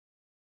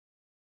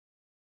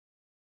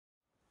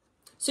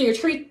So your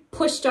tree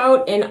pushed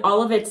out in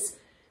all of its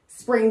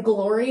spring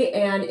glory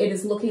and it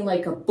is looking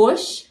like a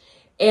bush.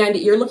 And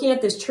you're looking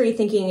at this tree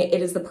thinking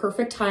it is the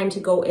perfect time to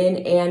go in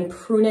and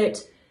prune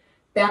it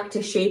back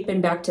to shape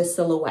and back to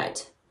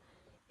silhouette.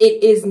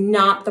 It is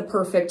not the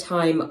perfect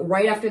time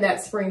right after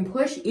that spring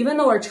push. Even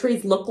though our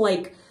trees look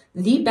like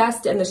the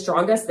best and the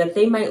strongest that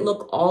they might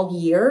look all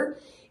year,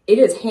 it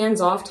is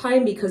hands-off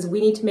time because we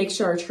need to make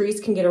sure our trees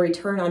can get a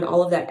return on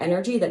all of that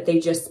energy that they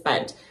just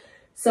spent.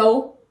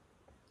 So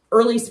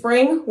early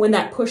spring, when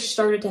that push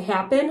started to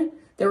happen,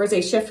 there was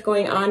a shift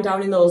going on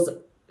down in those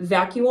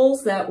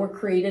vacuoles that were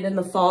created in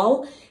the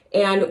fall,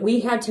 and we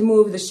had to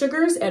move the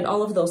sugars and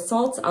all of those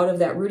salts out of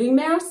that rooting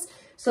mass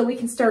so we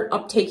can start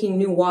uptaking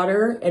new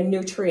water and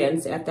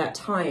nutrients at that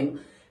time.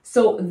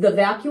 So the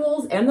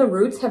vacuoles and the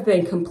roots have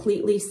been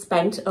completely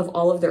spent of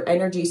all of their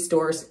energy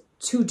stores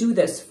to do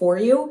this for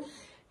you.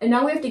 And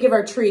now we have to give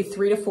our tree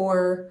 3 to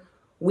 4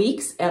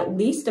 weeks at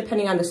least,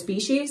 depending on the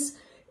species,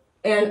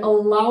 and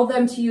allow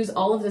them to use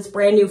all of this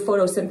brand new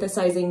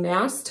photosynthesizing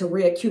mass to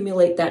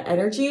reaccumulate that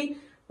energy,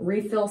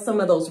 refill some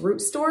of those root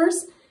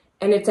stores.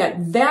 And it's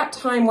at that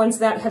time, once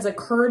that has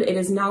occurred, it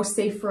is now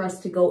safe for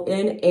us to go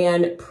in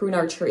and prune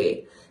our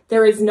tree.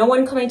 There is no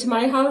one coming to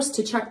my house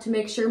to check to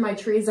make sure my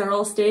trees are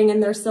all staying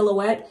in their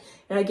silhouette.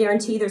 And I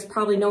guarantee there's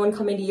probably no one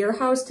coming to your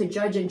house to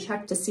judge and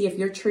check to see if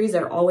your trees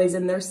are always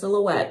in their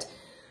silhouette.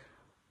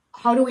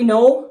 How do we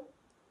know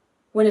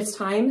when it's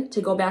time to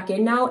go back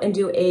in now and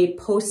do a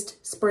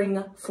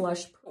post-spring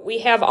flush? We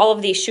have all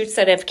of these shoots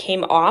that have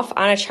came off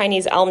on a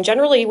Chinese elm.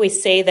 Generally, we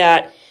say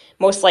that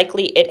most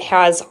likely it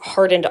has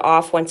hardened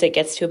off once it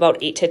gets to about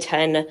 8 to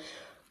 10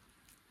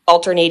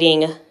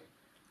 alternating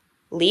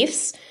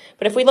leaves.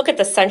 But if we look at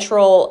the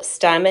central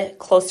stem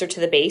closer to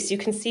the base, you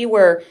can see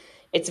where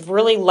it's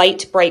really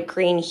light, bright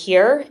green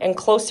here, and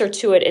closer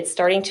to it, it's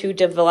starting to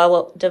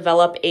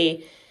develop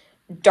a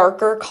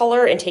darker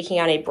color and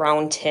taking on a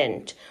brown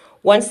tint.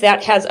 Once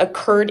that has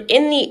occurred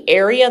in the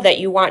area that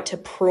you want to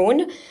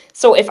prune,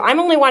 so if I'm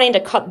only wanting to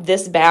cut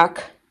this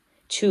back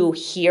to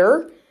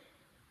here,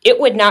 it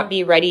would not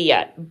be ready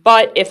yet.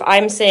 But if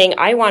I'm saying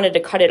I wanted to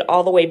cut it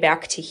all the way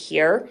back to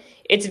here,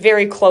 it's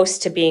very close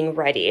to being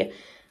ready.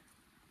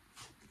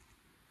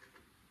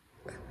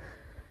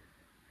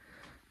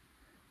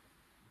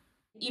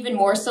 Even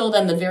more so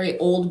than the very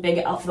old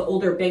the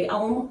older big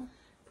elm,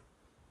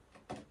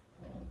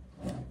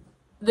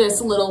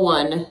 this little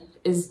one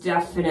is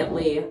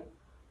definitely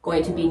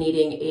going to be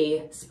needing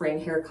a spring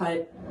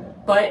haircut,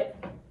 but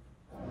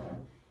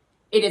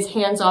it is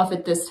hands off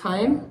at this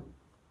time.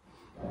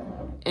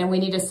 And we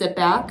need to sit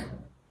back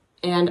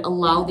and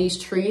allow these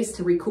trees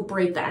to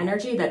recuperate the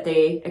energy that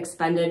they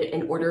expended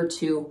in order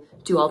to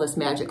do all this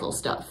magical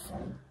stuff.